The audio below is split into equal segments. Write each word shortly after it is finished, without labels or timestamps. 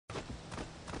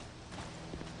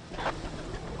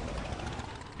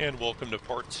And welcome to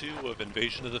part 2 of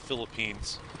Invasion of the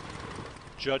Philippines.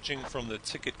 Judging from the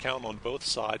ticket count on both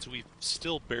sides, we've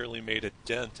still barely made a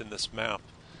dent in this map.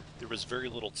 There was very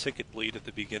little ticket bleed at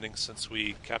the beginning since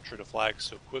we captured a flag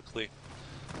so quickly.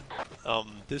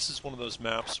 This is one of those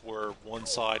maps where one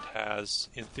side has,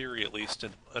 in theory at least,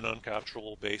 an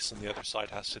uncapturable base and the other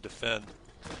side has to defend.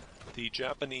 The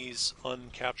Japanese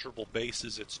uncapturable base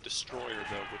is its destroyer,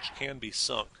 though, which can be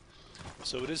sunk.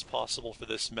 So it is possible for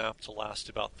this map to last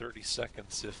about 30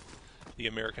 seconds if the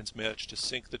Americans manage to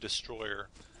sink the destroyer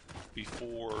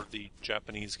before the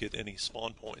Japanese get any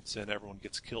spawn points and everyone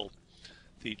gets killed.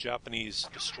 The Japanese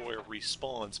destroyer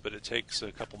respawns, but it takes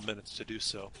a couple minutes to do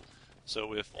so.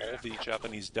 So if all the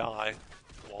Japanese die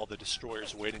while the destroyer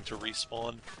is waiting to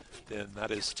respawn, then that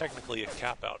is technically a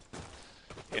cap out.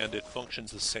 And it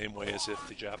functions the same way as if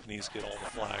the Japanese get all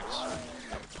the flags.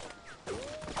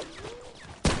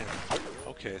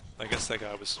 Okay, I guess that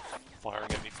guy was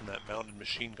firing at me from that mounted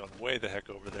machine gun way the heck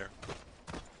over there.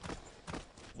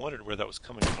 Wondered where that was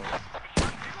coming from.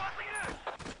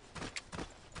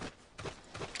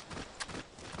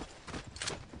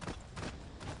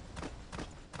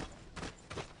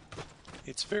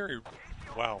 It's very...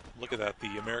 wow, look at that.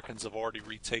 The Americans have already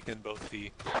retaken both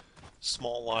the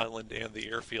small island and the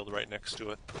airfield right next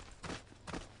to it.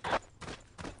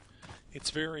 It's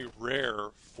very rare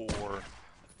for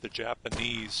the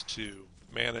Japanese to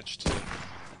manage to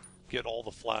get all the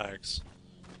flags,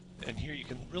 and here you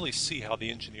can really see how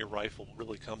the engineer rifle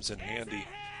really comes in handy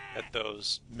at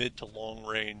those mid to long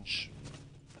range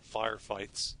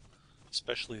firefights,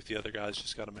 especially if the other guy's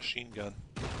just got a machine gun.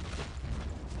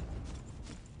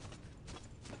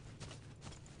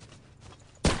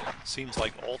 Seems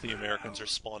like all the Americans are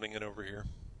spawning in over here.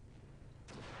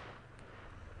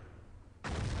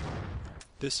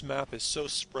 This map is so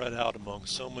spread out among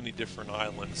so many different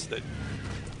islands that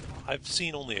I've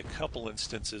seen only a couple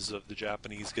instances of the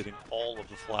Japanese getting all of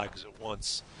the flags at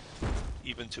once,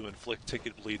 even to inflict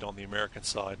ticket bleed on the American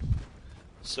side.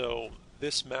 So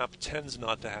this map tends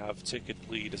not to have ticket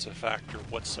bleed as a factor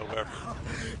whatsoever.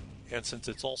 And since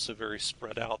it's also very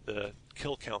spread out, the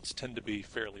kill counts tend to be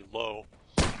fairly low.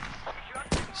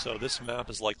 So this map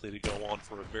is likely to go on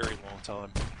for a very long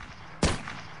time.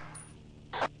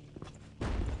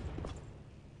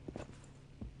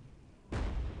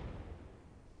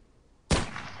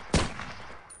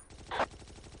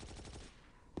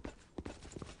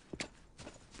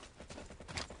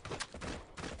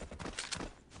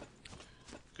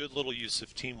 Good little use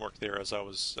of teamwork there as I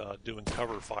was doing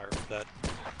cover fire for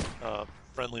that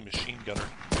friendly machine gunner.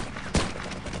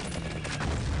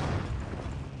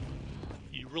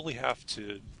 You really have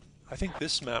to... I think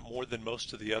this map, more than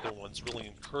most of the other ones, really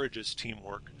encourages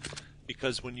teamwork,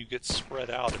 because when you get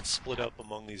spread out and split up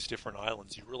among these different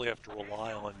islands, you really have to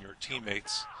rely on your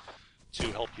teammates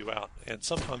to help you out. And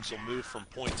sometimes you'll move from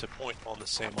point to point on the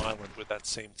same island with that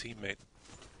same teammate.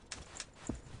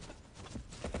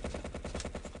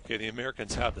 Okay, the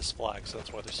Americans have this flag, so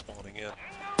that's why they're spawning in.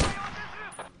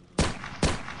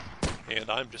 And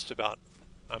I'm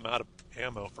out of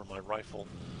ammo for my rifle,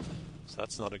 so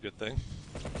that's not a good thing.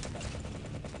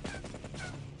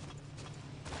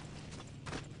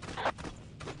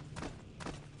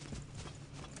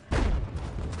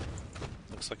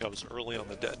 Looks like I was early on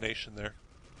the detonation there.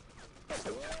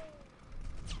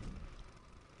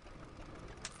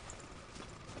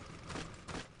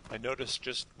 I noticed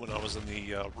just when I was in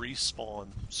the respawn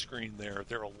screen there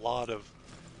are a lot of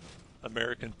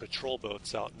American patrol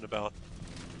boats out and about.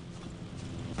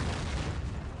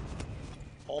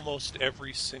 Almost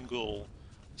every single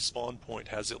spawn point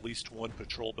has at least one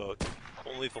patrol boat.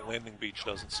 Only the landing beach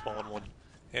doesn't spawn one,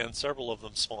 and several of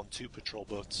them spawn 2 patrol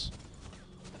boats.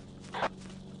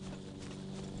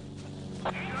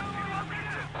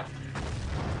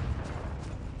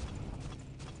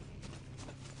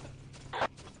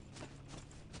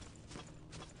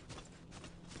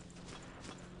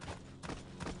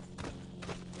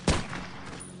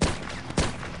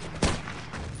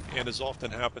 And as often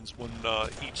happens when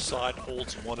each side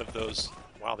holds one of those...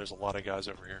 Wow, there's a lot of guys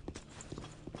over here.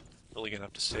 Really gonna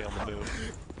have to stay on the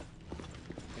move.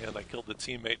 And I killed the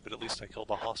teammate, but at least I killed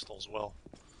the hostile as well.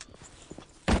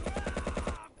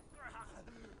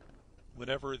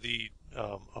 Whenever the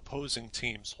opposing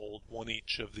teams hold one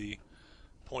each of the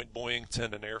Point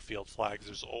Boyington and airfield flags,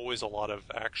 there's always a lot of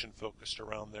action focused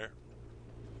around there.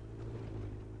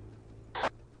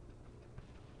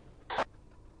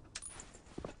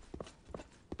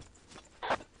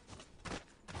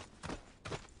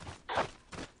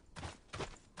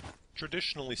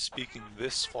 Traditionally speaking,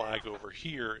 this flag over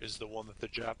here is the one that the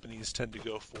Japanese tend to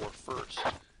go for first,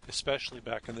 especially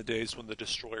back in the days when the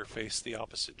destroyer faced the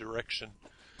opposite direction,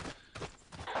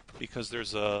 because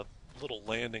there's a little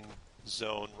landing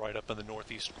zone right up in the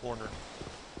northeast corner.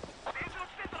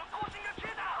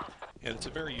 And it's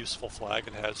a very useful flag.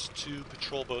 It has 2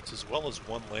 patrol boats as well as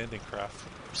 1 landing craft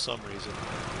for some reason.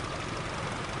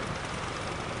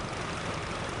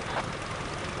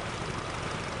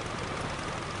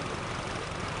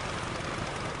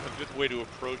 A good way to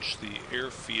approach the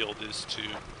airfield is to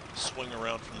swing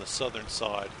around from the southern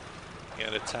side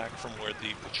and attack from where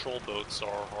the patrol boats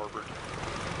are harbored.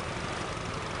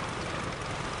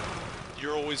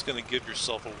 You're always going to give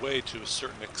yourself away to a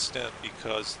certain extent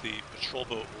because the patrol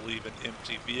boat will leave an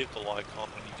empty vehicle icon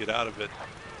when you get out of it.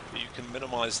 But you can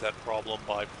minimize that problem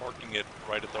by parking it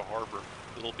right at the harbor.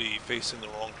 It'll be facing the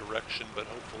wrong direction, but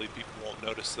hopefully people won't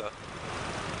notice that.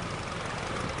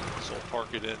 So I'll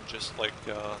park it in just like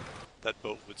that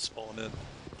boat would spawn in.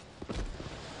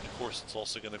 Of course, it's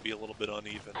also going to be a little bit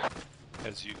uneven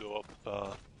as you go up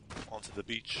onto the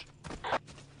beach.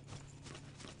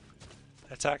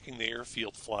 Attacking the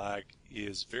airfield flag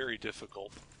is very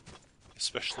difficult,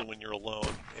 especially when you're alone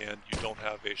and you don't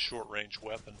have a short-range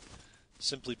weapon,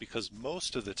 simply because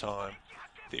most of the time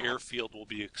the airfield will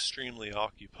be extremely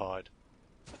occupied.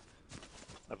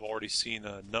 I've already seen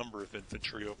a number of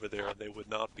infantry over there, and they would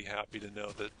not be happy to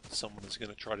know that someone is going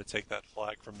to try to take that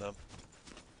flag from them.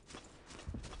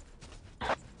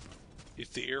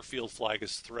 If the airfield flag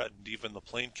is threatened, even the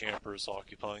plane campers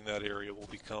occupying that area will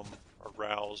become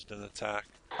aroused and attack.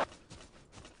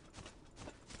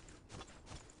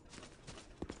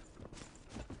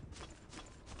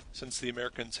 Since the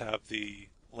Americans have the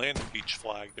landing beach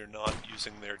flag, they're not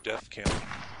using their death cannon.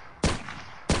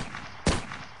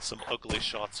 Some ugly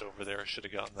shots over there. I should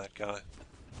have gotten that guy.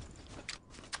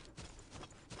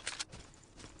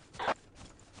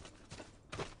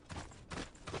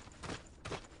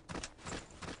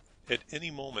 At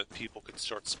any moment, people could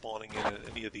start spawning in at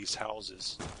any of these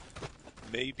houses.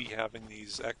 Maybe having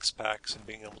these X-Packs and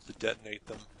being able to detonate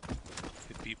them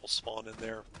if people spawn in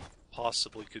there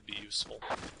possibly could be useful.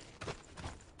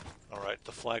 Alright,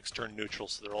 the flags turn neutral,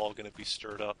 so they're all going to be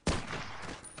stirred up.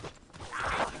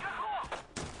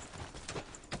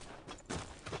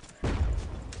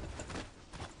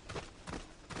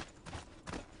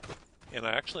 And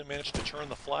I actually managed to turn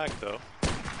the flag, though.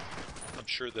 I'm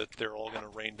sure that they're all going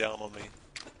to rain down on me.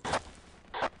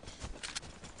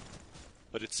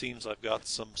 But it seems I've got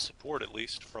some support, at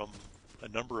least, from a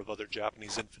number of other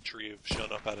Japanese infantry who've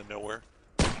shown up out of nowhere.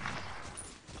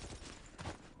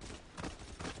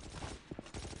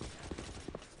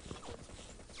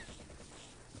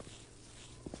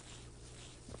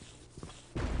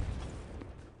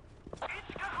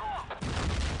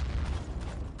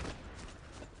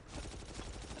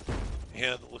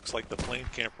 And it looks like the plane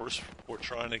campers were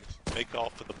trying to make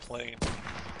off with the plane.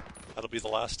 That'll be the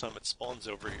last time it spawns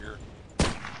over here,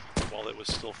 while it was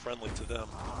still friendly to them.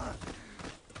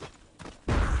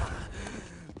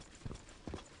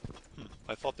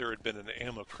 I thought there had been an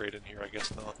ammo crate in here, I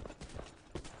guess not.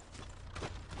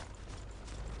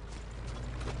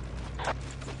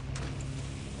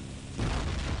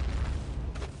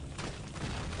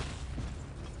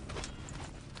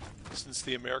 Since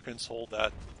the Americans hold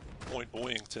that Point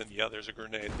Boyington, yeah, there's a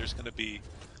grenade. There's going to be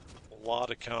a lot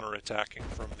of counterattacking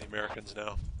from the Americans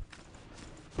now.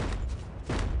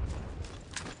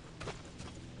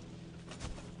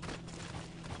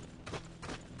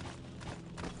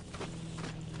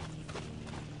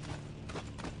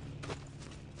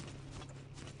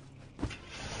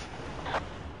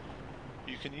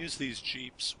 You can use these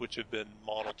jeeps, which have been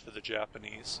modeled for the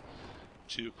Japanese,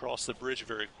 to cross the bridge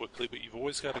very quickly, but you've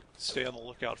always got to stay on the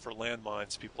lookout for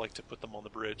landmines. People like to put them on the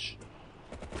bridge.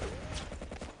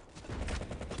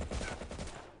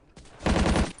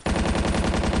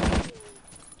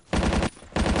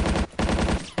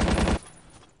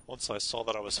 Once I saw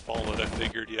that I was followed, I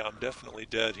figured, yeah, I'm definitely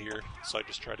dead here, so I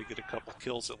just tried to get a couple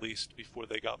kills at least before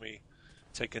they got me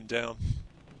taken down.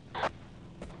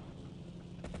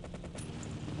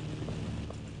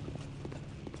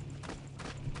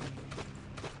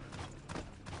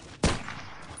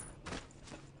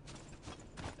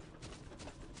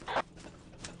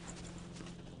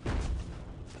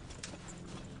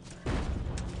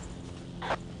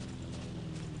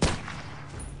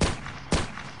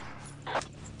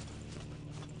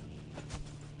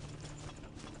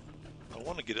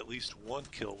 I want to get at least one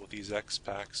kill with these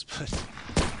X-Packs, but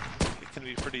it can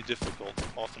be pretty difficult.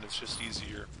 Often it's just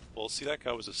easier. Well, see, that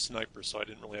guy was a sniper, so I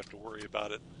didn't really have to worry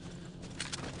about it.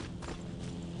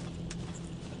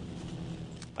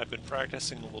 I've been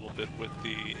practicing a little bit with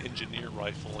the engineer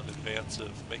rifle in advance of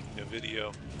making a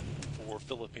video for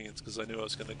Philippines because I knew I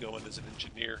was going to go in as an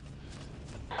engineer.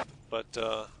 But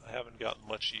I haven't gotten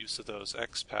much use of those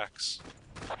X-Packs.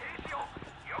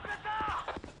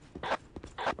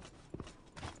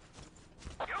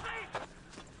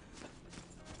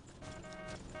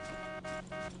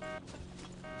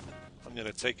 I'm going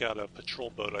to take out a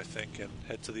patrol boat, I think, and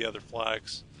head to the other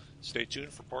flags. Stay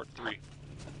tuned for part 3.